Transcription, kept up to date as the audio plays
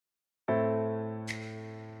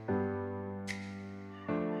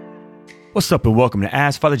What's up and welcome to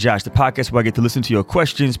Ask Father Josh, the podcast where I get to listen to your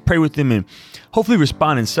questions, pray with them, and hopefully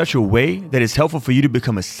respond in such a way that is helpful for you to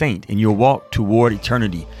become a saint in your walk toward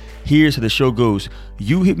eternity. Here's how the show goes.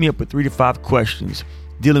 You hit me up with 3 to 5 questions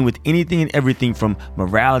dealing with anything and everything from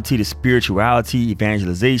morality to spirituality,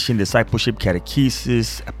 evangelization, discipleship,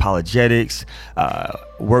 catechesis, apologetics,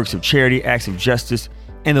 works of charity, acts of justice,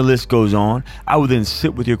 and the list goes on. I will then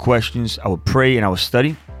sit with your questions, I will pray, and I will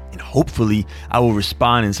study. And hopefully I will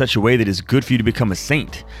respond in such a way that is good for you to become a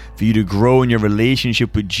saint, for you to grow in your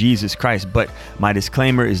relationship with Jesus Christ. But my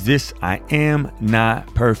disclaimer is this: I am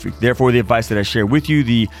not perfect. Therefore, the advice that I share with you,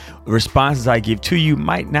 the responses I give to you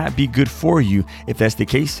might not be good for you. If that's the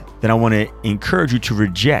case, then I want to encourage you to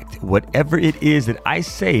reject whatever it is that I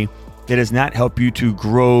say that does not help you to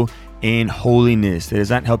grow in holiness, that does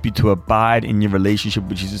not help you to abide in your relationship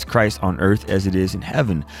with Jesus Christ on earth as it is in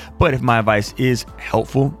heaven. But if my advice is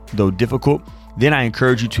helpful, though difficult, then I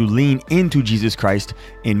encourage you to lean into Jesus Christ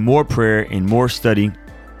in more prayer, in more study,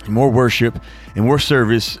 in more worship, and more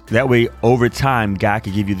service. That way, over time, God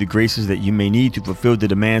can give you the graces that you may need to fulfill the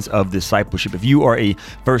demands of discipleship. If you are a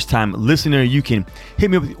first-time listener, you can hit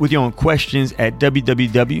me up with your own questions at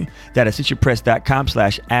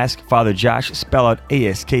www.ascensionpress.com/askfatherjosh, spell out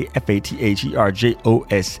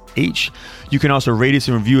ASKFATHERJOSH. You can also rate us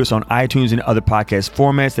and review us on iTunes and other podcast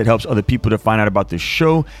formats. That helps other people to find out about the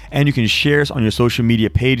show. And you can share us on your social media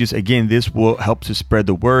pages. Again, this will help to spread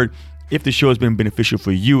the word. If the show has been beneficial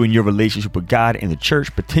for you and your relationship with God and the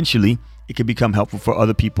church, potentially it can become helpful for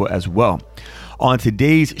other people as well. On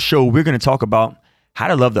today's show, we're going to talk about how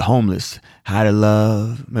to love the homeless, how to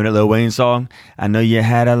love. Remember that Lil Wayne song? I know you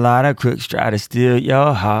had a lot of crooks try to steal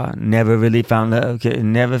your heart, never really found love, could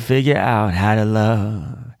never figure out how to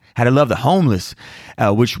love the homeless,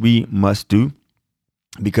 which we must do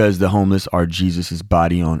because the homeless are Jesus's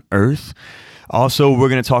body on earth. Also, we're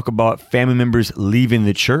going to talk about family members leaving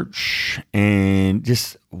the church and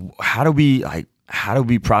just how do we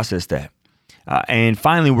process that? And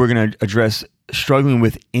finally, we're going to address struggling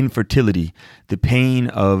with infertility, the pain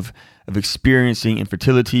of experiencing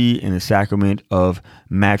infertility in the sacrament of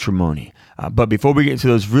matrimony. But before we get into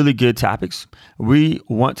those really good topics, we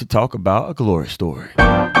want to talk about a glory story.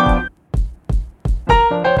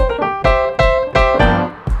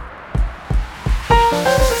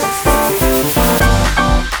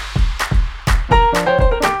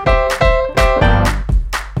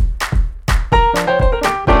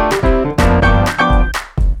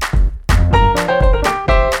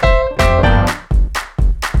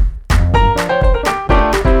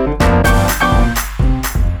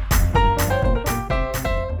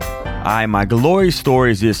 My glory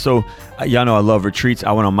story is this. So y'all know I love retreats.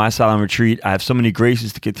 I went on my silent retreat. I have so many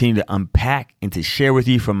graces to continue to unpack and to share with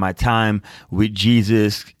you from my time with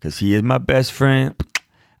Jesus, because he is my best friend.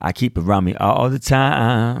 I keep around me all the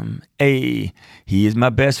time. Hey, he is my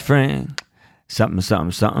best friend. Something,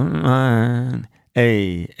 something, something.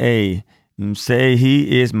 Hey, say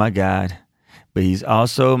he is my God, but he's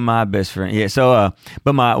also my best friend. Yeah. So,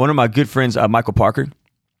 one of my good friends, Michael Parker.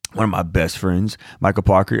 One of my best friends, Michael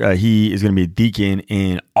Parker, he is going to be a deacon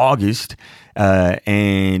in August,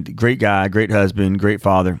 and great guy, great husband, great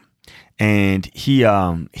father. And he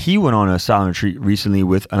went on a silent retreat recently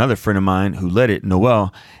with another friend of mine who led it,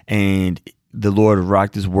 Noel, and the Lord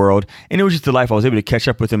rocked his world. And it was just delightful. I was able to catch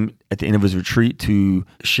up with him at the end of his retreat to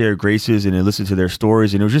share graces and to listen to their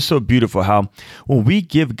stories. And it was just so beautiful how when we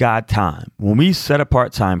give God time, when we set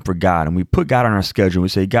apart time for God and we put God on our schedule, we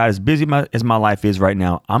say, God, as busy as my life is right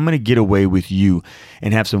now, I'm going to get away with you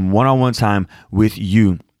and have some one-on-one time with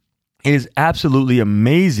you. It is absolutely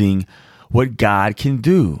amazing what God can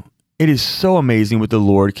do. It is so amazing what the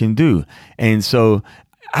Lord can do. And so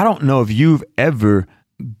I don't know if you've ever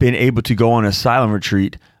been able to go on a silent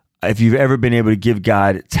retreat, if you've ever been able to give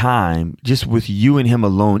God time just with you and him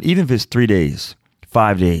alone, even if it's 3 days,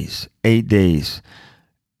 5 days, 8 days.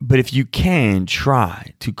 But if you can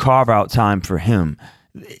try to carve out time for him,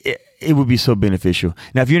 it would be so beneficial.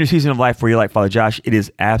 Now, if you're in a season of life where you're like, Father Josh, it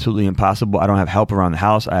is absolutely impossible. I don't have help around the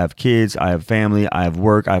house. I have kids, I have family, I have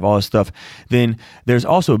work, I have all this stuff. Then there's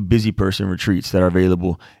also busy person retreats that are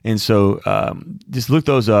available. And so just look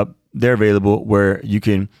those up. They're available where you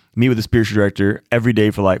can meet with the spiritual director every day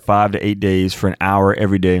for like 5 to 8 days for an hour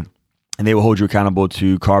every day. And they will hold you accountable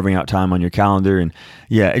to carving out time on your calendar. And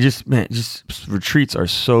yeah, just retreats are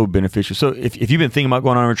so beneficial. So if you've been thinking about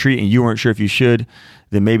going on a retreat and you weren't sure if you should,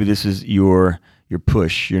 then maybe this is your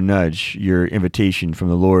push, your nudge, your invitation from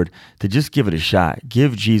the Lord to just give it a shot.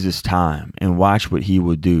 Give Jesus time and watch what he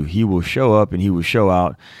will do. He will show up and he will show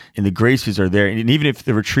out, and the graces are there. And even if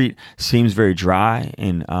the retreat seems very dry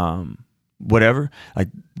and whatever, like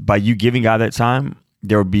by you giving God that time,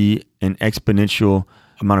 there will be an exponential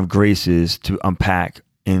amount of graces to unpack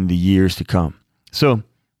in the years to come. So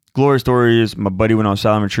glory story is my buddy went on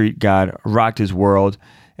silent retreat. God rocked his world,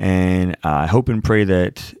 and I hope and pray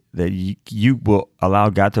that you will allow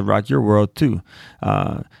God to rock your world too.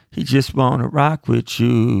 He just want to rock with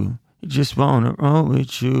you. He just want to roll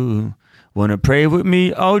with you. Want to pray with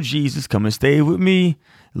me? Oh, Jesus, come and stay with me.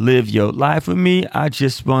 Live your life with me. I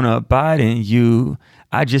just want to abide in you.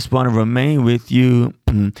 I just want to remain with you.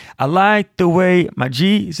 I like the way my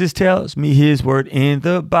Jesus tells me his word in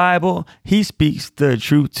the Bible. He speaks the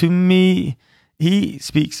truth to me. He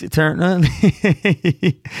speaks eternally.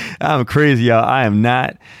 I'm crazy, y'all. I'm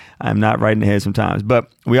not right in the head sometimes.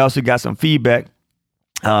 But we also got some feedback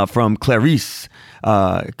from Clarice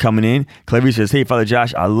coming in. Clarice says, hey, Father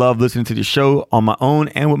Josh, I love listening to the show on my own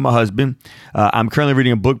and with my husband. I'm currently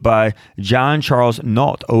reading a book by John Charles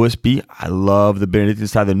Nault, OSB. I love the Benedictine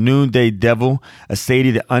side, the Noonday Devil, a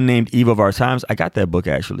Sadie, the unnamed evil of our times. I got that book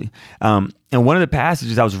actually. And one of the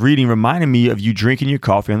passages I was reading reminded me of you drinking your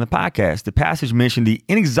coffee on the podcast. The passage mentioned the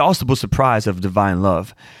inexhaustible surprise of divine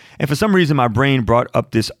love. And for some reason, my brain brought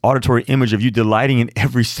up this auditory image of you delighting in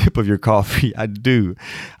every sip of your coffee. I do.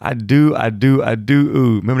 Ooh,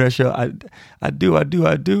 remember that show? I do.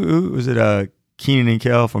 Ooh. Was it Keenan and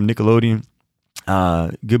Kel from Nickelodeon?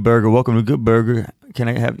 Good Burger. Welcome to Good Burger. Can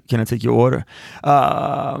I take your order?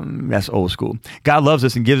 That's old school. God loves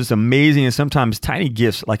us and gives us amazing and sometimes tiny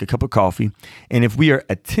gifts like a cup of coffee. And if we are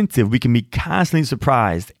attentive, we can be constantly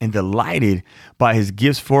surprised and delighted by his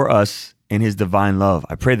gifts for us and his divine love.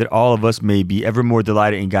 I pray that all of us may be ever more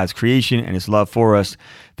delighted in God's creation and his love for us.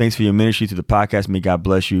 Thanks for your ministry to the podcast. May God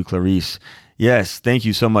bless you, Clarice. Yes, thank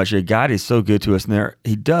you so much. God is so good to us. And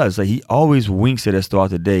he does. Like, he always winks at us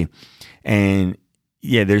throughout the day. And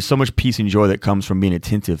yeah, there's so much peace and joy that comes from being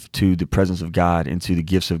attentive to the presence of God and to the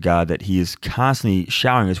gifts of God that he is constantly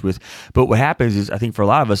showering us with. But what happens is, I think for a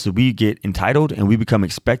lot of us, we get entitled and we become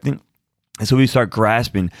expectant. And so we start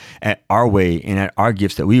grasping at our way and at our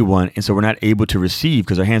gifts that we want. And so we're not able to receive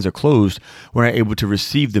because our hands are closed. We're not able to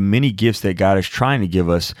receive the many gifts that God is trying to give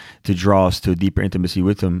us to draw us to a deeper intimacy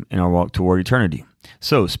with him in our walk toward eternity.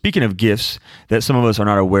 So speaking of gifts that some of us are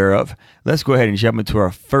not aware of, let's go ahead and jump into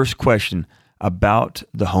our first question about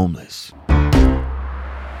the homeless.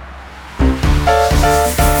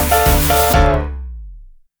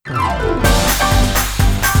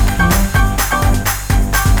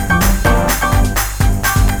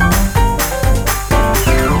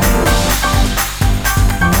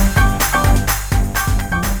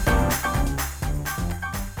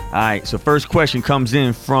 All right, so first question comes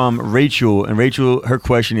in from Rachel, and Rachel, her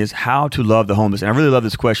question is how to love the homeless. And I really love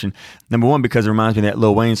this question. Number one, because it reminds me of that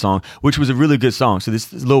Lil Wayne song, which was a really good song. So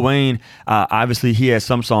this Lil Wayne, obviously he has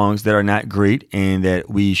some songs that are not great and that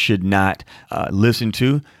we should not listen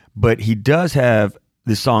to, but he does have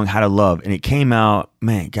this song, How to Love, and it came out,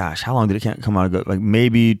 man, gosh, how long did it come out ago? Like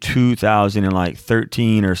maybe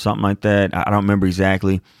 2013 or something like that. I don't remember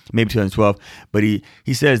exactly. Maybe 2012. But he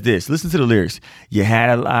says this. Listen to the lyrics. You had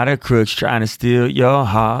a lot of crooks trying to steal your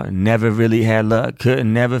heart. Never really had luck.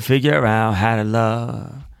 Couldn't never figure out how to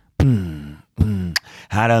love.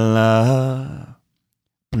 How to love.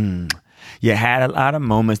 You had a lot of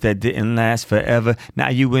moments that didn't last forever. Now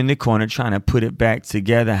you in the corner trying to put it back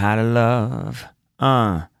together. How to love.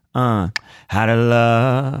 How to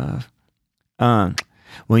love,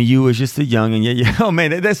 when you was just a youngin', yeah. Oh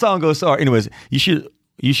man, that song goes so hard. Anyways, you should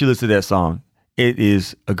listen to that song. It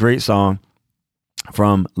is a great song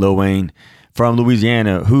from Lil Wayne from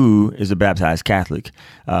Louisiana, who is a baptized Catholic,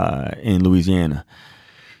 in Louisiana.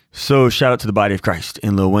 So shout out to the body of Christ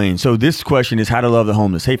in Lil Wayne. So this question is how to love the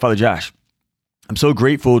homeless. Hey, Father Josh. I'm so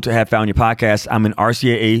grateful to have found your podcast. I'm in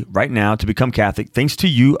RCIA right now to become Catholic. Thanks to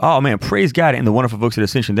you. Oh, man, praise God and the wonderful books at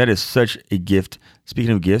Ascension. That is such a gift.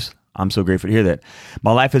 Speaking of gifts, I'm so grateful to hear that.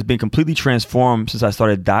 My life has been completely transformed since I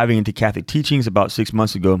started diving into Catholic teachings about 6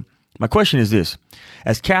 months ago. My question is this.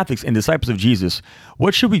 As Catholics and disciples of Jesus,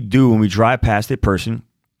 what should we do when we drive past a person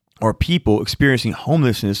or people experiencing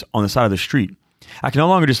homelessness on the side of the street? I can no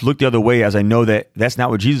longer just look the other way, as I know that that's not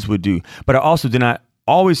what Jesus would do, but I also do not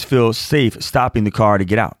always feel safe stopping the car to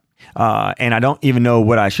get out. And I don't even know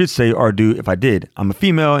what I should say or do if I did. I'm a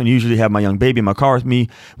female and usually have my young baby in my car with me.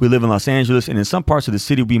 We live in Los Angeles, and in some parts of the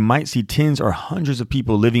city, we might see tens or hundreds of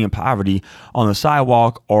people living in poverty on the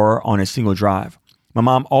sidewalk or on a single drive. My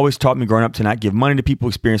mom always taught me growing up to not give money to people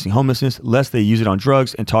experiencing homelessness, lest they use it on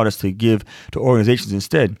drugs, and taught us to give to organizations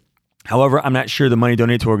instead. However, I'm not sure the money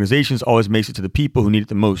donated to organizations always makes it to the people who need it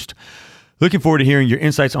the most. Looking forward to hearing your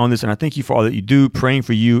insights on this. And I thank you for all that you do, praying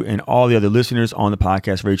for you and all the other listeners on the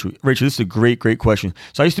podcast. Rachel, this is a great question.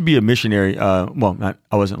 So I used to be a missionary. I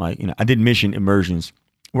did mission immersions.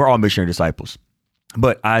 We're all missionary disciples.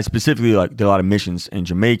 But I specifically did a lot of missions in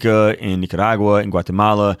Jamaica, in Nicaragua, in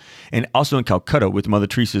Guatemala, and also in Calcutta with Mother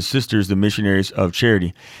Teresa's sisters, the missionaries of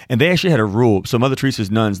charity. And they actually had a rule. So Mother Teresa's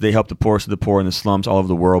nuns, they help the poorest of the poor in the slums all over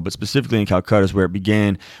the world, but specifically in Calcutta is where it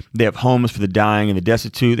began. They have homes for the dying and the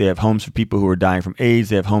destitute. They have homes for people who are dying from AIDS.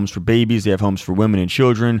 They have homes for babies. They have homes for women and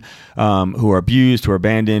children who are abused, who are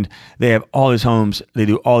abandoned. They have all these homes. They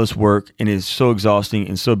do all this work, and it is so exhausting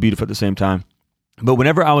and so beautiful at the same time. But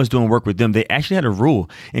whenever I was doing work with them, they actually had a rule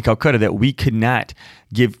in Calcutta that we could not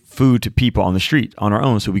give food to people on the street on our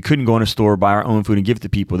own. So we couldn't go in a store, buy our own food and give it to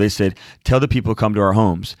people. They said, tell the people to come to our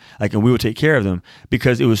homes, and we will take care of them,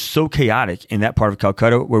 because it was so chaotic in that part of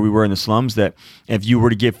Calcutta where we were in the slums that if you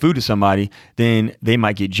were to give food to somebody, then they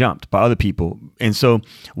might get jumped by other people. And so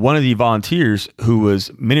one of the volunteers who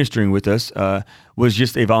was ministering with us was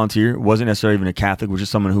just a volunteer, wasn't necessarily even a Catholic, was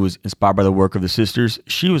just someone who was inspired by the work of the sisters.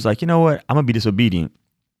 She was like, you know what, I'm going to be disobedient.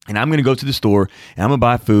 And I'm going to go to the store and I'm going to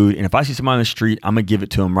buy food. And if I see somebody on the street, I'm going to give it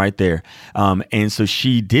to them right there. And so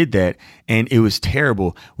she did that. And it was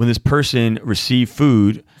terrible. When this person received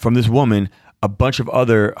food from this woman, a bunch of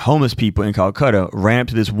other homeless people in Calcutta ran up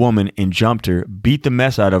to this woman and jumped her, beat the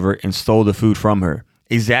mess out of her, and stole the food from her.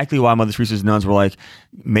 Exactly why Mother Teresa's nuns were like,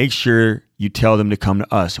 make sure you tell them to come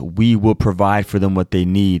to us. We will provide for them what they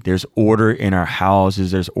need. There's order in our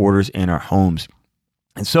houses. There's orders in our homes.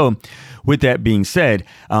 And so with that being said,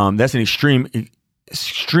 that's an extreme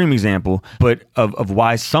example, but of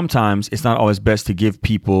why sometimes it's not always best to give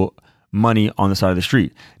people money on the side of the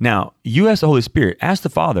street. Now, you ask the Holy Spirit, ask the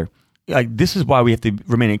Father, this is why we have to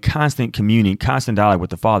remain in constant communion, constant dialogue with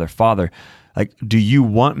the Father. Father, do you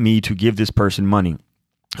want me to give this person money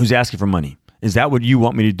who's asking for money? Is that what you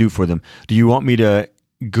want me to do for them? Do you want me to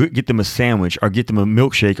get them a sandwich or get them a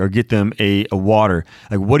milkshake or get them a water?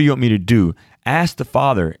 What do you want me to do? Ask the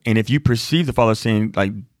Father. And if you perceive the Father saying,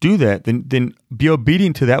 do that, then be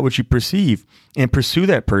obedient to that which you perceive and pursue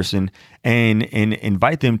that person and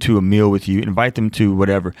invite them to a meal with you, invite them to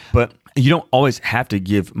whatever. But you don't always have to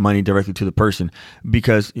give money directly to the person,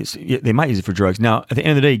 because they might use it for drugs. Now, at the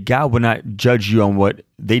end of the day, God will not judge you on what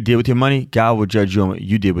they did with your money. God will judge you on what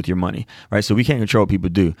you did with your money, right? So we can't control what people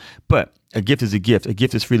do. But a gift is a gift. A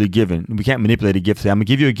gift is freely given. We can't manipulate a gift. Say, I'm going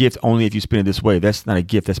to give you a gift only if you spend it this way. That's not a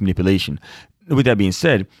gift. That's manipulation. With that being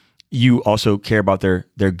said, you also care about their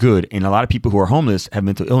good. And a lot of people who are homeless have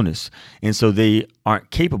mental illness. And so they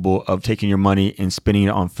aren't capable of taking your money and spending it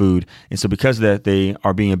on food. And so because of that, they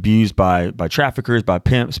are being abused by traffickers, by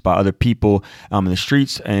pimps, by other people in the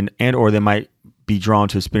streets, and or they might be drawn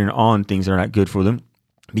to spending on things that are not good for them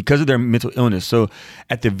because of their mental illness. So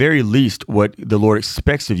at the very least, what the Lord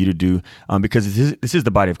expects of you to do, because this is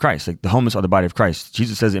the body of Christ. The homeless are the body of Christ.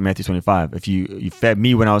 Jesus says it in Matthew 25, if you fed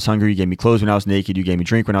me when I was hungry, you gave me clothes when I was naked, you gave me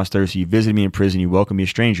drink when I was thirsty, you visited me in prison, you welcomed me a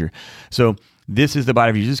stranger. So this is the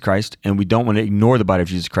body of Jesus Christ, and we don't want to ignore the body of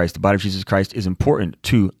Jesus Christ. The body of Jesus Christ is important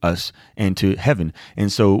to us and to heaven. And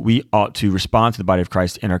so we ought to respond to the body of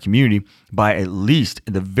Christ in our community by at least,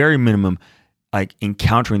 at the very minimum,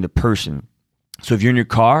 encountering the person. So if you're in your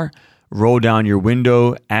car, roll down your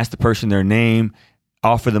window, ask the person their name,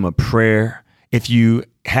 offer them a prayer. If you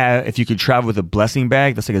could travel with a blessing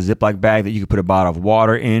bag, that's like a Ziploc bag that you could put a bottle of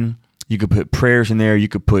water in. You could put prayers in there. You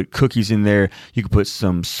could put cookies in there. You could put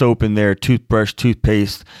some soap in there, toothbrush,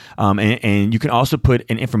 toothpaste. And you can also put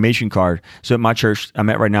an information card. So at my church I'm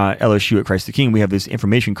at right now at LSU at Christ the King, we have this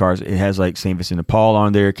information cards. It has St. Vincent de Paul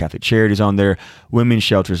on there, Catholic Charities on there, women's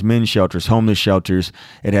shelters, men's shelters, homeless shelters.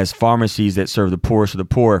 It has pharmacies that serve the poorest of the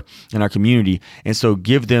poor in our community. And so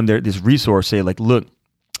give them this resource, say look,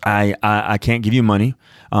 I can't give you money,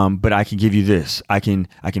 but I can give you this. I can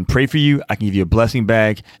pray for you. I can give you a blessing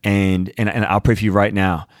bag, and I'll pray for you right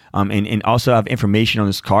now. And also I have information on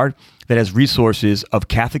this card that has resources of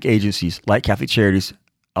Catholic agencies like Catholic Charities,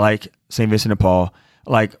 like St. Vincent de Paul,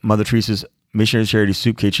 like Mother Teresa's missionary charities,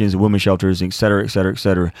 soup kitchens, women's shelters, et cetera,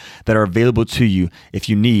 that are available to you if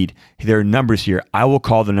you need. There are numbers here. I will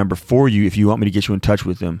call the number for you if you want me to get you in touch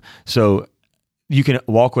with them. So you can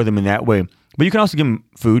walk with them in that way. But you can also give them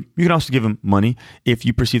food. You can also give them money if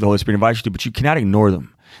you perceive the Holy Spirit invites you to, but you cannot ignore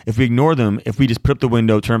them. If we ignore them, if we just put up the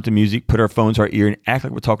window, turn up the music, put our phones to our ear, and act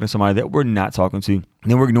like we're talking to somebody that we're not talking to,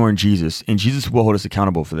 then we're ignoring Jesus. And Jesus will hold us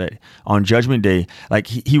accountable for that. On Judgment Day,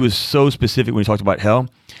 he was so specific when he talked about hell.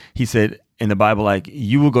 He said in the Bible,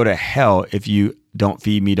 you will go to hell if you don't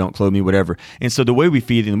feed me, don't clothe me, whatever. And so the way we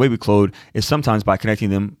feed and the way we clothe is sometimes by connecting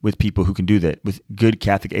them with people who can do that, with good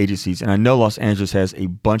Catholic agencies. And I know Los Angeles has a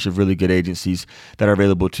bunch of really good agencies that are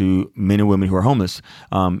available to men and women who are homeless,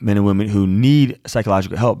 men and women who need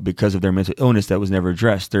psychological help because of their mental illness that was never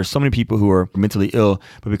addressed. There's so many people who are mentally ill,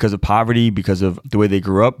 but because of poverty, because of the way they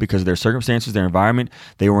grew up, because of their circumstances, their environment,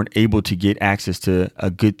 they weren't able to get access to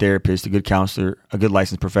a good therapist, a good counselor, a good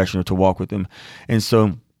licensed professional to walk with them. And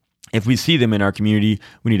so if we see them in our community,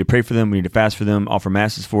 we need to pray for them. We need to fast for them, offer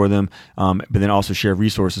masses for them, but then also share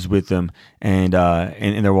resources with them and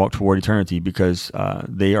in their walk toward eternity, because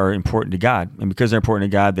they are important to God. And because they're important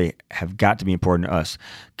to God, they have got to be important to us.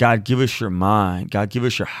 God, give us your mind. God, give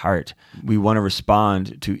us your heart. We want to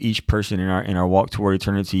respond to each person in our walk toward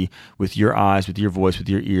eternity with your eyes, with your voice, with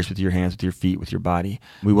your ears, with your hands, with your feet, with your body.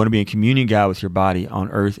 We want to be in communion, God, with your body on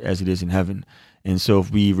earth as it is in heaven. And so if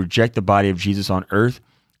we reject the body of Jesus on earth,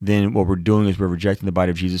 then what we're doing is we're rejecting the body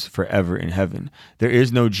of Jesus forever in heaven. There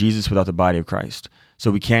is no Jesus without the body of Christ. So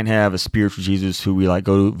we can't have a spiritual Jesus who we go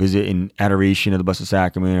to visit in adoration of the Blessed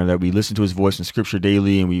Sacrament, or that we listen to his voice in Scripture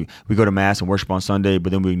daily, and we go to Mass and worship on Sunday,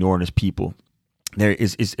 but then we ignore his people.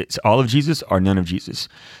 It's all of Jesus or none of Jesus.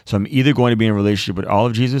 So I'm either going to be in a relationship with all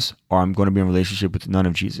of Jesus, or I'm going to be in a relationship with none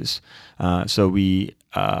of Jesus. So we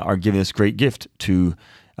are given this great gift to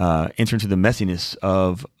enter into the messiness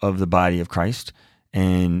of the body of Christ.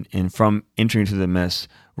 And from entering into the mess,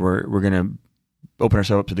 we're going to open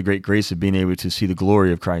ourselves up to the great grace of being able to see the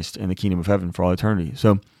glory of Christ and the kingdom of heaven for all eternity.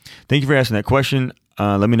 So thank you for asking that question.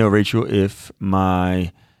 Let me know, Rachel, if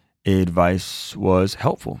my advice was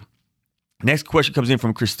helpful. Next question comes in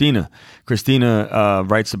from Christina. Christina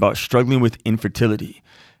writes about struggling with infertility.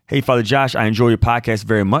 Hey, Father Josh, I enjoy your podcast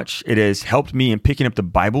very much. It has helped me in picking up the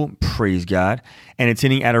Bible, praise God, and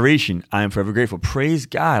attending adoration. I am forever grateful. Praise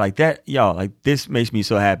God. Like that, y'all, this makes me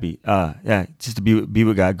so happy. Just to be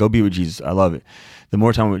with God, go be with Jesus. I love it. The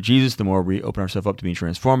more time with Jesus, the more we open ourselves up to being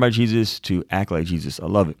transformed by Jesus, to act like Jesus. I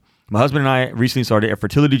love it. My husband and I recently started a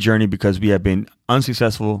fertility journey because we have been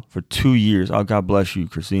unsuccessful for 2 years. Oh, God bless you,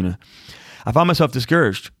 Christina. I found myself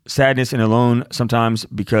discouraged, sadness, and alone sometimes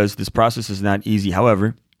because this process is not easy.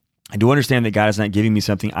 However, I do understand that God is not giving me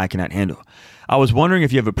something I cannot handle. I was wondering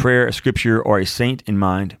if you have a prayer, a scripture, or a saint in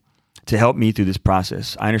mind to help me through this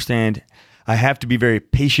process. I understand I have to be very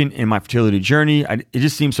patient in my fertility journey. It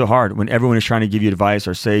just seems so hard when everyone is trying to give you advice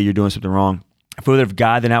or say you're doing something wrong. I feel that if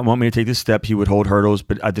God did not want me to take this step, he would hold hurdles,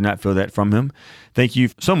 but I did not feel that from him. Thank you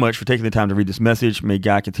so much for taking the time to read this message. May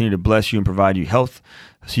God continue to bless you and provide you health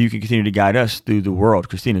so you can continue to guide us through the world.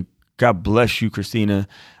 Christina, God bless you, Christina.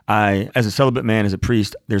 As a celibate man, as a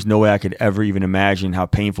priest, there's no way I could ever even imagine how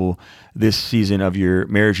painful this season of your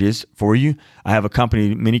marriage is for you. I have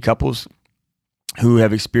accompanied many couples who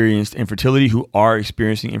have experienced infertility, who are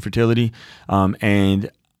experiencing infertility,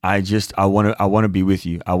 and I want to be with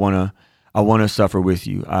you. I want to suffer with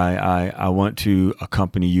you. I want to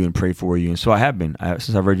accompany you and pray for you, and so I have been.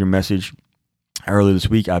 Since I read your message earlier this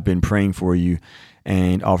week, I've been praying for you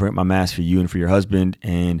and offering my mass for you and for your husband,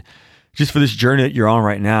 and just for this journey that you're on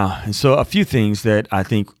right now. And so a few things that I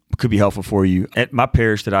think could be helpful for you. At my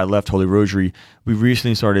parish that I left, Holy Rosary, we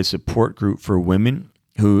recently started a support group for women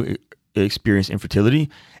who experience infertility.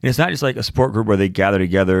 And it's not just like a support group where they gather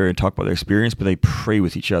together and talk about their experience, but they pray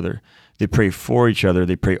with each other. They pray for each other.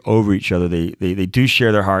 They pray over each other. They do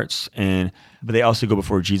share their hearts, but they also go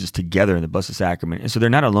before Jesus together in the Blessed Sacrament. And so they're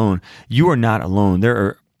not alone. You are not alone. There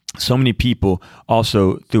are so many people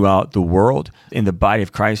also throughout the world in the body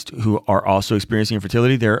of Christ who are also experiencing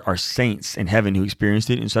infertility. There are saints in heaven who experienced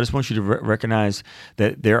it. And so I just want you to recognize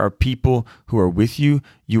that there are people who are with you.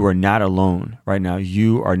 You are not alone right now.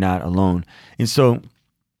 You are not alone. And so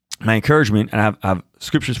my encouragement, and I have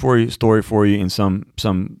scriptures for you, story for you, and some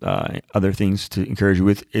other things to encourage you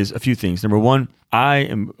with, is a few things. Number one, I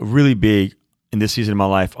am really big in this season of my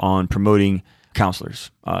life on promoting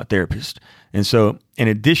counselors, therapists. And so in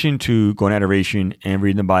addition to going to adoration and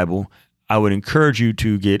reading the Bible, I would encourage you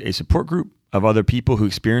to get a support group of other people who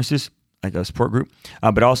experience this, like a support group,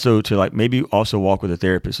 but also to maybe also walk with a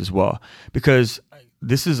therapist as well, because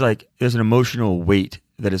this is there's an emotional weight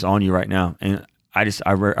that is on you right now. And I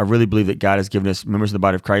really believe that God has given us members of the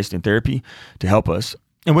body of Christ in therapy to help us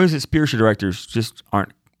in ways that spiritual directors just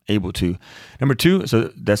aren't able to. Number two,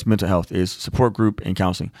 so that's mental health, is support group and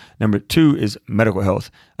counseling. Number two is medical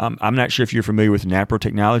health. I'm not sure if you're familiar with NAPRO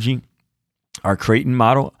technology, our Creighton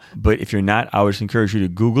model, but if you're not, I would just encourage you to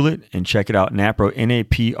Google it and check it out. NAPRO,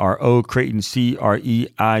 NAPRO, Creighton,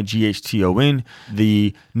 CREIGHTON.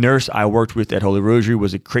 The nurse I worked with at Holy Rosary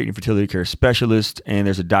was a Creighton fertility care specialist, and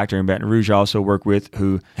there's a doctor in Baton Rouge I also work with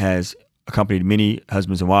who has accompanied many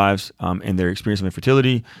husbands and wives in their experience of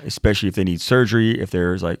infertility, especially if they need surgery, if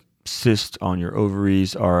there's like cysts on your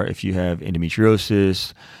ovaries, or if you have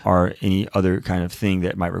endometriosis or any other kind of thing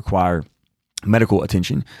that might require medical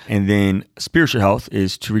attention. And then spiritual health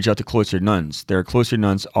is to reach out to cloistered nuns. There are cloistered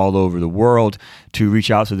nuns all over the world, to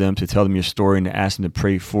reach out to them, to tell them your story, and to ask them to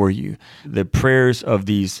pray for you. The prayers of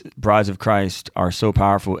these brides of Christ are so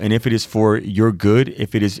powerful. And if it is for your good,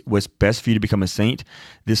 if it is what's best for you to become a saint,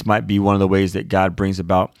 this might be one of the ways that God brings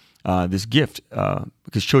about this gift,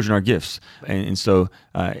 because children are gifts. And so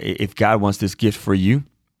if God wants this gift for you,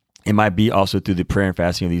 it might be also through the prayer and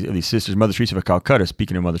fasting of these sisters. Mother Teresa of Calcutta,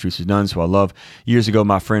 speaking of Mother Teresa's nuns, who I love. Years ago,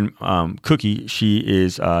 my friend Cookie,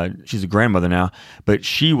 she's a grandmother now, but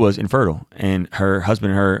she was infertile, and her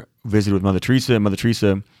husband and her visited with Mother Teresa. And Mother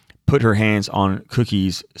Teresa put her hands on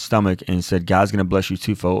Cookie's stomach and said, "God's going to bless you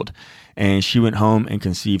twofold." And she went home and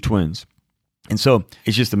conceived twins. And so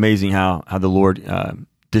it's just amazing how the Lord,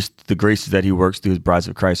 the graces that he works through his brides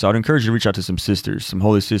of Christ. So I'd encourage you to reach out to some sisters, some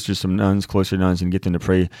holy sisters, some nuns, cloistered nuns, and get them to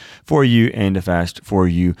pray for you and to fast for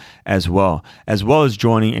you as well as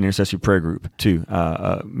joining an intercessory prayer group too.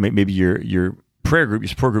 Maybe your prayer group, your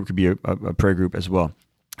support group could be a prayer group as well.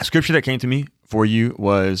 A scripture that came to me for you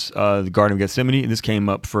was the Garden of Gethsemane, and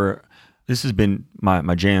this has been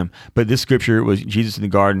my jam. But this scripture was Jesus in the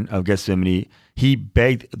Garden of Gethsemane. He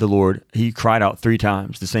begged the Lord. He cried out 3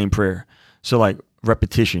 times the same prayer. So like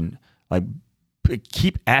repetition, like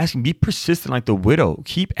keep asking, be persistent like the widow.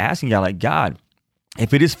 Keep asking God, like, God,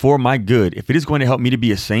 if it is for my good, if it is going to help me to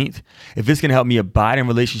be a saint, if it's going to help me abide in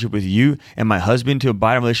relationship with you and my husband to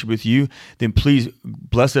abide in relationship with you, then please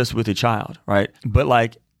bless us with a child, right? But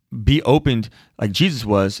like be open, like Jesus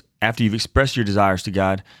was, after you've expressed your desires to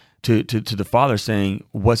God, to the Father, saying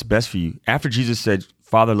what's best for you. After Jesus said,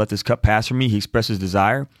 "Father, let this cup pass from me," he expressed his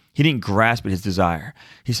desire. He didn't grasp at his desire.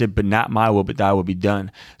 He said, "But not my will, but thy will be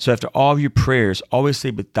done." So after all of your prayers, always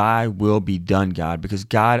say, "But thy will be done, God," because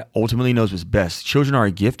God ultimately knows what's best. Children are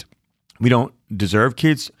a gift. We don't deserve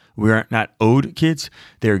kids. We are not owed kids.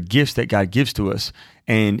 They're gifts that God gives to us.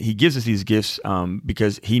 And he gives us these gifts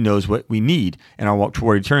because he knows what we need in our walk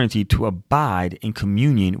toward eternity, to abide in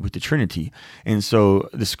communion with the Trinity. And so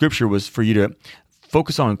the scripture was for you to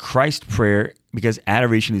focus on Christ's prayer, because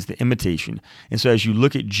adoration is the imitation. And so as you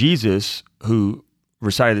look at Jesus, who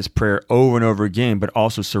recited this prayer over and over again, but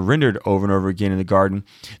also surrendered over and over again in the garden,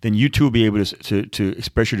 then you too will be able to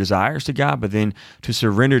express your desires to God, but then to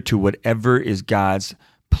surrender to whatever is God's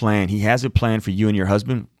plan. He has a plan for you and your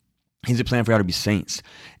husband. He's a plan for you to be saints,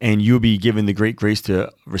 and you'll be given the great grace to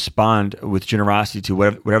respond with generosity to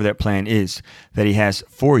whatever that plan is that he has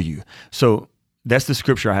for you. So that's the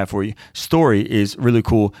scripture I have for you. Story is really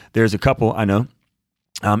cool. There's a couple I know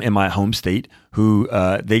in my home state who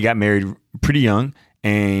they got married pretty young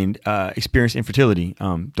and experienced infertility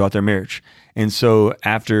throughout their marriage. And so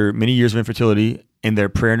after many years of infertility, in their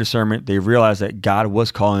prayer and discernment, they realized that God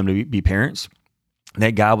was calling them to be parents,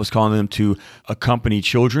 that God was calling them to accompany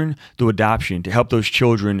children through adoption, to help those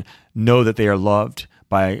children know that they are loved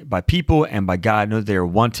by people and by God, know that they are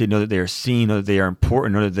wanted, know that they are seen, know that they are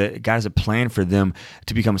important, know that God has a plan for them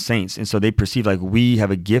to become saints. And so they perceive like we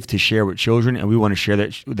have a gift to share with children, and we want to share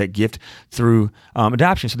that gift through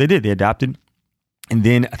adoption. So they did. They adopted. And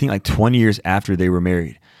then I think like 20 years after they were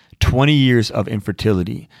married, 20 years of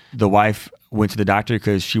infertility, the wife went to the doctor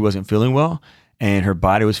because she wasn't feeling well, and her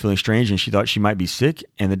body was feeling strange, and she thought she might be sick.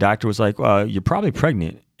 And the doctor was like, "Well, you're probably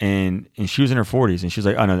pregnant." And she was in her 40s, and she was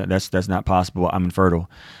like, "Oh no, that's not possible. I'm infertile.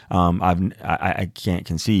 I can't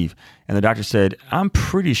conceive." And the doctor said, "I'm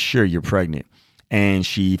pretty sure you're pregnant." And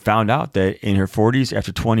she found out that in her 40s,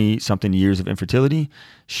 after 20 something years of infertility,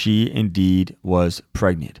 she indeed was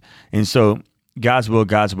pregnant. And so God's will,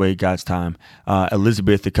 God's way, God's time.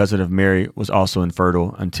 Elizabeth, the cousin of Mary, was also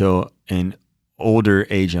infertile until an older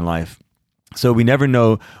age in life. So we never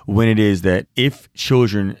know when it is that if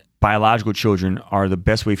children, biological children, are the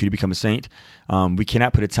best way for you to become a saint. We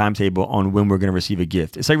cannot put a timetable on when we're going to receive a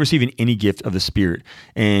gift. It's like receiving any gift of the Spirit.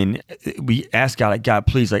 And we ask God, like, "God,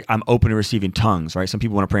 please, like, I'm open to receiving tongues," right? Some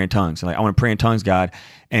people want to pray in tongues. And like, "I want to pray in tongues, God."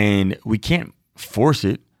 And we can't force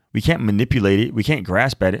it. We can't manipulate it. We can't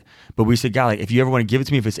grasp at it. But we say, "God, like, if you ever want to give it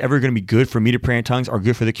to me, if it's ever going to be good for me to pray in tongues or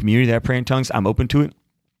good for the community that I pray in tongues, I'm open to it."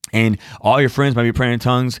 And all your friends might be praying in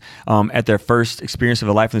tongues at their first experience of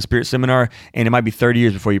a Life in the Spirit seminar, and it might be 30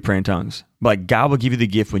 years before you pray in tongues. But like, God will give you the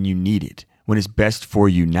gift when you need it, when it's best for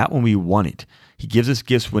you, not when we want it. He gives us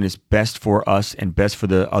gifts when it's best for us and best for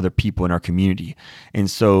the other people in our community. And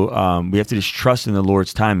so we have to just trust in the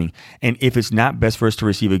Lord's timing. And if it's not best for us to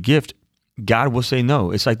receive a gift, God will say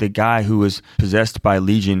no. It's like the guy who was possessed by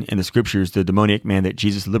Legion in the scriptures, the demoniac man that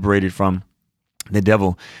Jesus liberated from the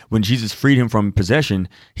devil. When Jesus freed him from possession,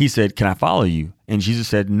 he said, "Can I follow you?" And Jesus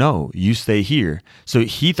said, "No, you stay here." So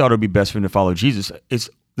he thought it would be best for him to follow Jesus.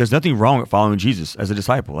 There's nothing wrong with following Jesus as a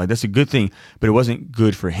disciple. Like, that's a good thing, but it wasn't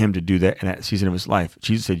good for him to do that in that season of his life.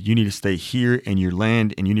 Jesus said, you need to stay here in your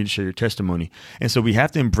land and you need to share your testimony. And so we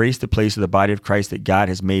have to embrace the place of the body of Christ that God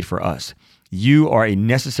has made for us. You are a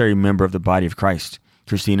necessary member of the body of Christ,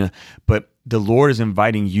 Christina, but the Lord is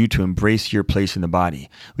inviting you to embrace your place in the body.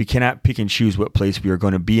 We cannot pick and choose what place we are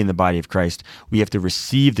going to be in the body of Christ. We have to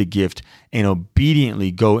receive the gift and obediently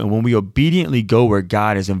go. And when we obediently go where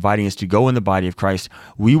God is inviting us to go in the body of Christ,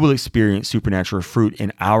 we will experience supernatural fruit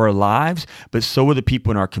in our lives, but so will the people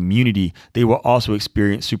in our community. They will also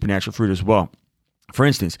experience supernatural fruit as well. For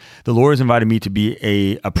instance, the Lord has invited me to be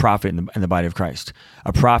a prophet in the body of Christ,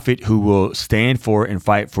 a prophet who will stand for and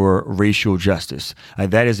fight for racial justice.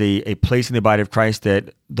 That is a place in the body of Christ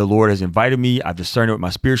that the Lord has invited me. I've discerned it with my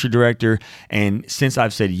spiritual director. And since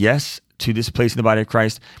I've said yes to this place in the body of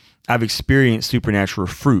Christ, I've experienced supernatural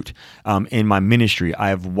fruit in my ministry. I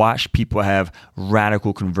have watched people have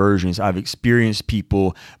radical conversions. I've experienced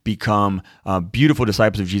people become beautiful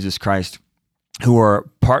disciples of Jesus Christ, who are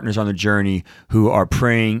partners on the journey, who are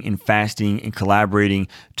praying and fasting and collaborating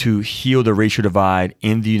to heal the racial divide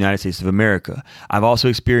in the United States of America. I've also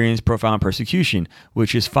experienced profound persecution,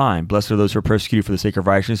 which is fine. Blessed are those who are persecuted for the sake of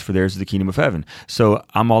righteousness, for theirs is the kingdom of heaven. So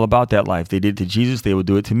I'm all about that life. They did it to Jesus, they will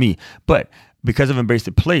do it to me. But because I've embraced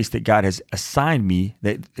the place that God has assigned me,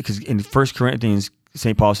 because in 1 Corinthians,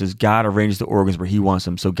 St. Paul says, God arranges the organs where he wants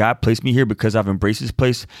them. So God placed me here because I've embraced this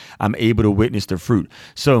place. I'm able to witness the fruit.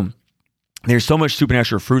 So there's so much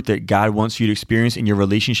supernatural fruit that God wants you to experience in your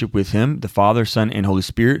relationship with him, the Father, Son, and Holy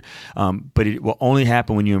Spirit. But it will only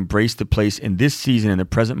happen when you embrace the place in this season, in the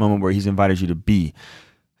present moment where he's invited you to be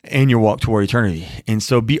in your walk toward eternity. And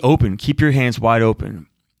so be open. Keep your hands wide open.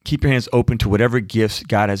 Keep your hands open to whatever gifts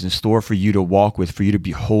God has in store for you to walk with, for you to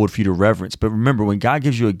behold, for you to reverence. But remember, when God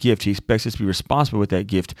gives you a gift, he expects us to be responsible with that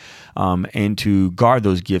gift and to guard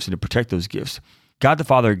those gifts and to protect those gifts. God the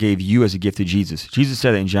Father gave you as a gift to Jesus. Jesus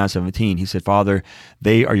said it in John 17. He said, Father,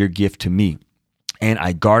 they are your gift to me. And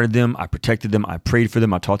I guarded them, I protected them, I prayed for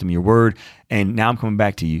them, I taught them your word, and now I'm coming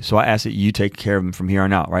back to you. So I ask that you take care of them from here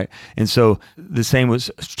on out, right? And so the same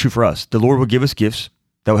was true for us. The Lord will give us gifts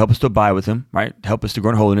that will help us to abide with him, right? Help us to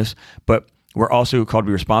grow in holiness, but we're also called to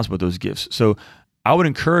be responsible with those gifts. So I would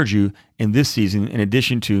encourage you in this season, in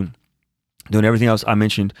addition to doing everything else I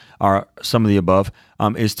mentioned, are some of the above,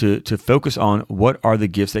 is to focus on what are the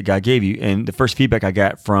gifts that God gave you. And the first feedback I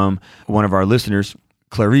got from one of our listeners,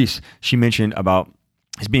 Clarice, she mentioned about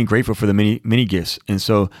is being grateful for the many gifts. And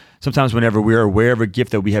so sometimes whenever we're aware of a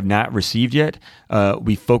gift that we have not received yet,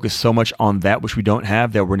 we focus so much on that which we don't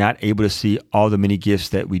have that we're not able to see all the many gifts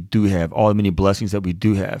that we do have, all the many blessings that we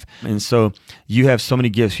do have. And so you have so many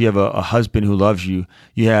gifts. You have a husband who loves you.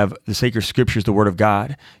 You have the sacred scriptures, the word of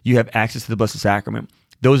God. You have access to the Blessed Sacrament.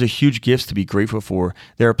 Those are huge gifts to be grateful for.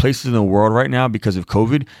 There are places in the world right now because of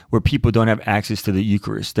COVID where people don't have access to the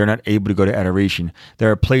Eucharist. They're not able to go to adoration.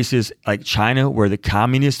 There are places like China where the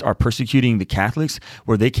communists are persecuting the Catholics,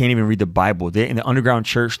 where they can't even read the Bible. In the underground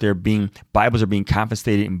church, Bibles are being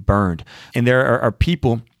confiscated and burned. And there are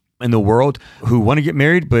people in the world who want to get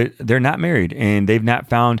married, but they're not married and they've not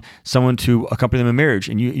found someone to accompany them in marriage.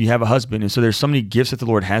 And you have a husband. And so there's so many gifts that the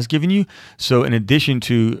Lord has given you. So in addition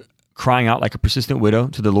to crying out like a persistent widow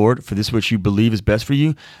to the Lord for this which you believe is best for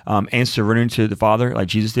you, and surrendering to the Father like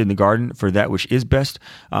Jesus did in the garden for that which is best,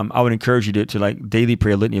 I would encourage you to like daily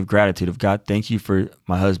pray a litany of gratitude of God. Thank you for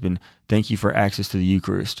my husband. Thank you for access to the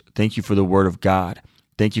Eucharist. Thank you for the word of God.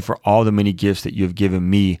 Thank you for all the many gifts that you have given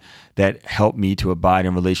me that help me to abide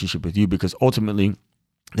in relationship with you, because ultimately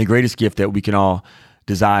the greatest gift that we can all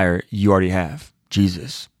desire, you already have,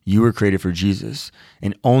 Jesus. You were created for Jesus,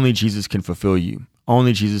 and only Jesus can fulfill you.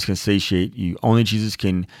 Only Jesus can satiate you. Only Jesus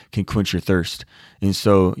can quench your thirst. And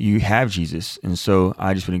so you have Jesus. And so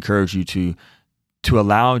I just would encourage you to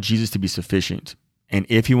allow Jesus to be sufficient. And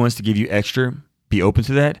if he wants to give you extra, be open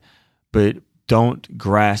to that, but don't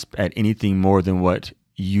grasp at anything more than what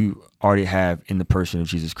you already have in the person of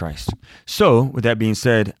Jesus Christ. So with that being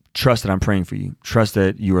said, trust that I'm praying for you. Trust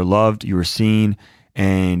that you are loved, you are seen.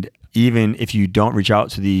 And even if you don't reach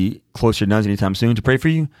out to the cloistered nuns anytime soon to pray for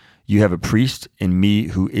you, you have a priest in me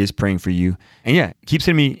who is praying for you. And yeah, keep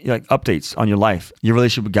sending me like updates on your life, your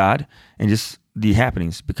relationship with God, and just the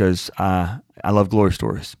happenings, because I love glory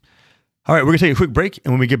stories. All right, we're going to take a quick break.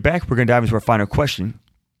 And when we get back, we're going to dive into our final question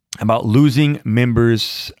about losing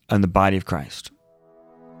members in the body of Christ.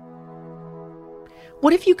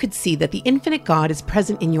 What if you could see that the infinite God is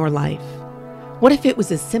present in your life? What if it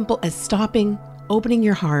was as simple as stopping, opening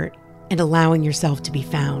your heart, and allowing yourself to be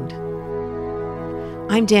found?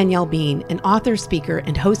 I'm Danielle Bean, an author, speaker,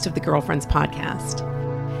 and host of the Girlfriends podcast.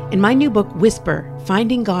 In my new book, Whisper,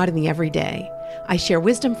 Finding God in the Everyday, I share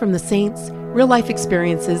wisdom from the saints, real-life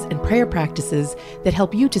experiences, and prayer practices that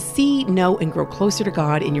help you to see, know, and grow closer to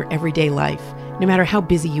God in your everyday life, no matter how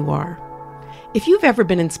busy you are. If you've ever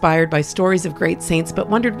been inspired by stories of great saints but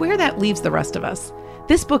wondered where that leaves the rest of us,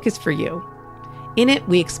 this book is for you. In it,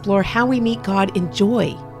 we explore how we meet God in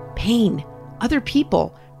joy, pain, other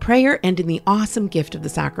people, prayer, and in the awesome gift of the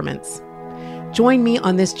sacraments. Join me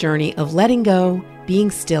on this journey of letting go,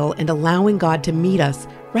 being still, and allowing God to meet us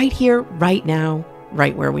right here, right now,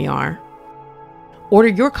 right where we are. Order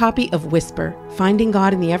your copy of Whisper, Finding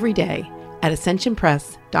God in the Everyday at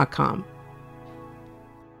ascensionpress.com.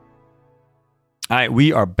 All right,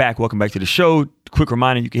 we are back. Welcome back to the show. Quick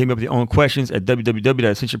reminder, you can hit me up with your own questions at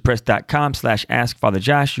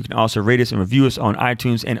www.ascensionpress.com/askfatherjosh. You can also rate us and review us on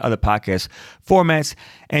iTunes and other podcast formats.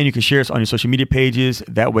 And you can share us on your social media pages.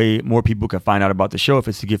 That way, more people can find out about the show. If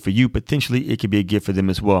it's a gift for you, potentially it could be a gift for them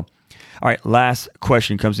as well. All right, last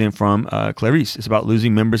question comes in from Clarice. It's about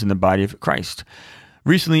losing members in the body of Christ.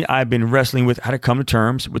 Recently, I've been wrestling with how to come to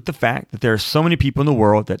terms with the fact that there are so many people in the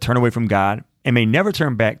world that turn away from God and may never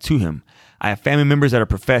turn back to Him. I have family members that are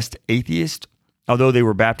professed atheists, although they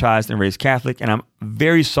were baptized and raised Catholic, and I'm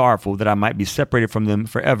very sorrowful that I might be separated from them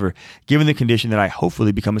forever, given the condition that I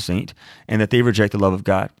hopefully become a saint and that they reject the love of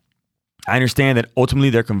God. I understand that ultimately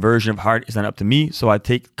their conversion of heart is not up to me, so I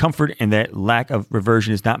take comfort in that lack of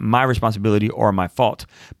reversion is not my responsibility or my fault.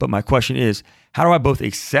 But my question is, how do I both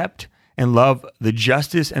accept and love the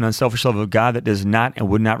justice and unselfish love of God that does not and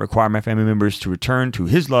would not require my family members to return to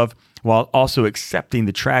His love, while also accepting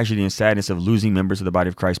the tragedy and sadness of losing members of the body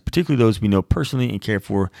of Christ, particularly those we know personally and care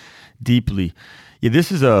for deeply? Yeah,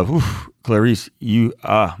 this is Clarice, you,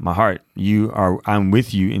 my heart, I'm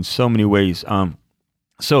with you in so many ways.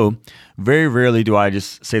 So very rarely do I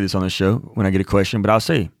just say this on the show when I get a question, but I'll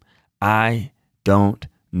say, I don't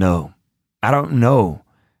know. I don't know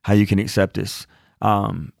how you can accept this.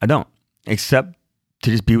 I don't, except to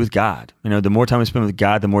just be with God. You know, the more time we spend with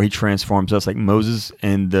God, the more He transforms us. Like Moses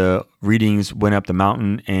in the readings went up the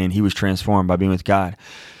mountain and he was transformed by being with God.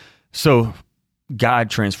 So God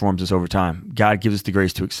transforms us over time. God gives us the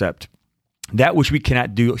grace to accept that which we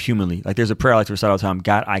cannot do humanly. Like there's a prayer I like to recite all the time.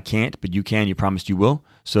 God, I can't, but you can. You promised you will.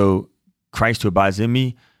 So Christ who abides in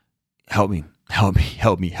me, help me. Help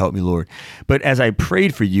me, Lord. But as I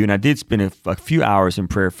prayed for you, and I did spend a few hours in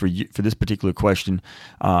prayer for you, for this particular question,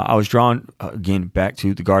 I was drawn again back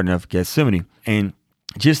to the Garden of Gethsemane. And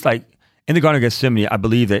just like in the Garden of Gethsemane, I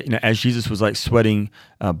believe that, you know, as Jesus was like sweating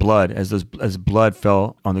blood, as blood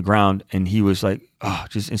fell on the ground, and he was like,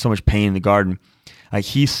 just in so much pain in the garden, like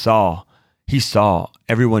he saw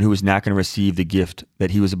everyone who was not going to receive the gift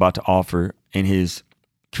that he was about to offer in his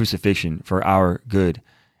crucifixion for our good.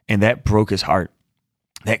 And that broke his heart.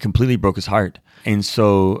 That completely broke his heart. And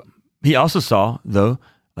so he also saw, though,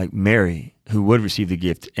 like Mary, who would receive the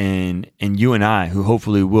gift, and you and I, who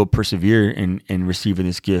hopefully will persevere in receiving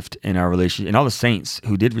this gift in our relationship, and all the saints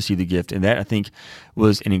who did receive the gift. And that, I think,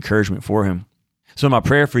 was an encouragement for him. So in my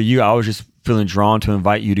prayer for you, I was just feeling drawn to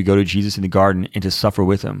invite you to go to Jesus in the garden and to suffer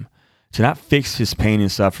with him, to not fix his pain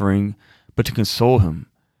and suffering, but to console him,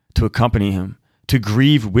 to accompany him, to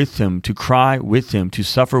grieve with him, to cry with him, to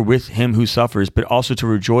suffer with him who suffers, but also to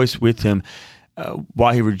rejoice with him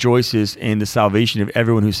while he rejoices in the salvation of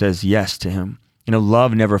everyone who says yes to him. You know,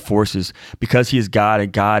 love never forces, because he is God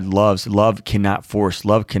and God loves. Love cannot force.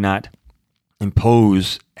 Love cannot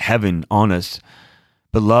impose heaven on us,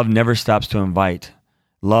 but love never stops to invite.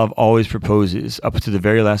 Love always proposes up to the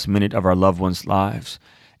very last minute of our loved ones' lives.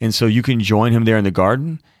 And so you can join him there in the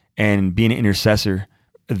garden and be an intercessor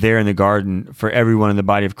there in the garden for everyone in the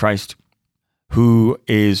body of Christ who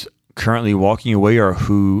is currently walking away or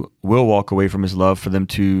who will walk away from his love, for them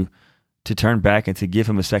to turn back and to give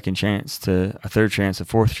him a second chance, to a third chance, a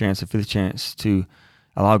fourth chance, a fifth chance, to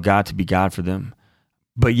allow God to be God for them.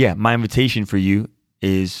 But yeah, my invitation for you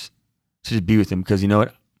is to just be with him, because you know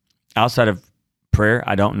what? Outside of prayer,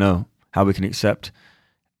 I don't know how we can accept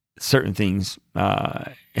certain things,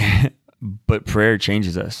 but prayer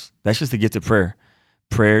changes us. That's just the gift of prayer.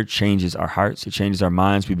 Prayer changes our hearts. It changes our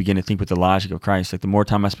minds. We begin to think with the logic of Christ. Like the more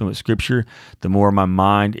time I spend with Scripture, the more my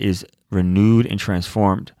mind is renewed and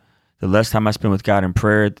transformed. The less time I spend with God in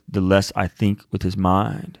prayer, the less I think with his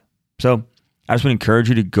mind. So I just want to encourage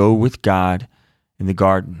you to go with God in the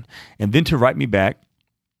garden, and then to write me back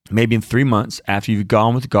maybe in 3 months after you've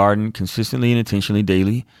gone with the garden consistently and intentionally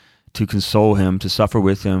daily, to console him, to suffer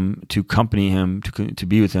with him, to accompany him, to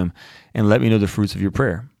be with him, and let me know the fruits of your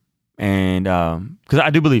prayer. And because I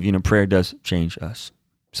do believe, prayer does change us.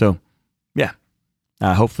 So, yeah.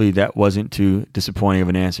 Hopefully that wasn't too disappointing of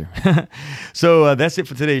an answer. So that's it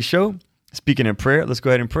for today's show. Speaking of prayer, let's go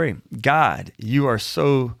ahead and pray. God, you are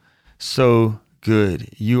so, so good.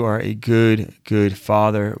 You are a good, good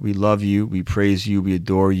Father. We love you. We praise you. We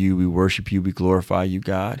adore you. We worship you. We glorify you,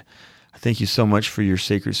 God. I thank you so much for your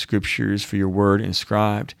sacred scriptures, for your word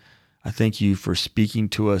inscribed. I thank you for speaking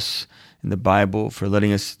to us in the Bible, for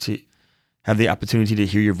letting us to have the opportunity to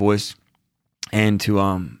hear your voice and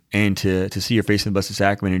to see your face in the Blessed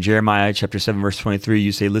Sacrament. In Jeremiah chapter 7, verse 23,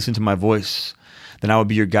 you say, listen to my voice. Then I will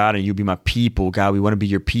be your God and you'll be my people. God, we want to be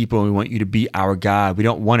your people and we want you to be our God. We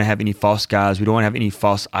don't want to have any false gods. We don't want to have any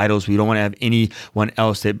false idols. We don't want to have anyone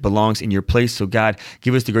else that belongs in your place. So God,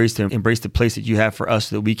 give us the grace to embrace the place that you have for us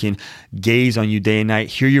so that we can gaze on you day and night,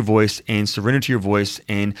 hear your voice and surrender to your voice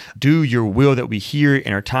and do your will that we hear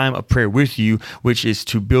in our time of prayer with you, which is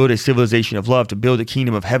to build a civilization of love, to build a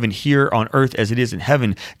kingdom of heaven here on earth as it is in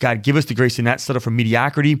heaven. God, give us the grace to not settle for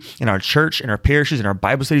mediocrity in our church, in our parishes, in our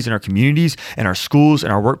Bible studies, in our communities, in our schools,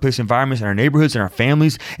 in our workplace environments, in our neighborhoods, in our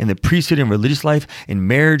families, in the priesthood and religious life, in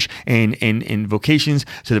marriage and in vocations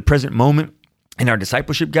to the present moment. In our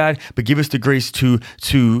discipleship, God, but give us the grace to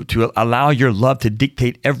allow your love to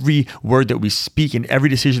dictate every word that we speak and every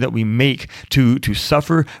decision that we make, to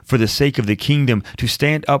suffer for the sake of the kingdom, to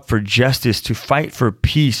stand up for justice, to fight for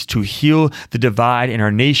peace, to heal the divide in our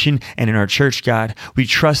nation and in our church, God. We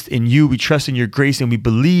trust in you, we trust in your grace, and we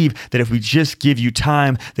believe that if we just give you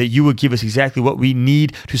time, that you will give us exactly what we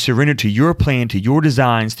need to surrender to your plan, to your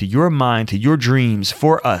designs, to your mind, to your dreams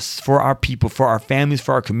for us, for our people, for our families,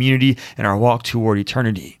 for our community, and our walk toward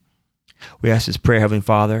eternity. We ask this prayer, Heavenly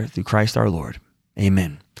Father, through Christ our Lord.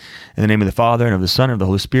 Amen. In the name of the Father, and of the Son, and of the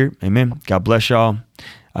Holy Spirit. Amen. God bless y'all.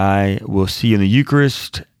 I will see you in the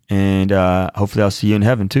Eucharist, and hopefully I'll see you in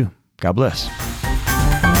heaven too. God bless.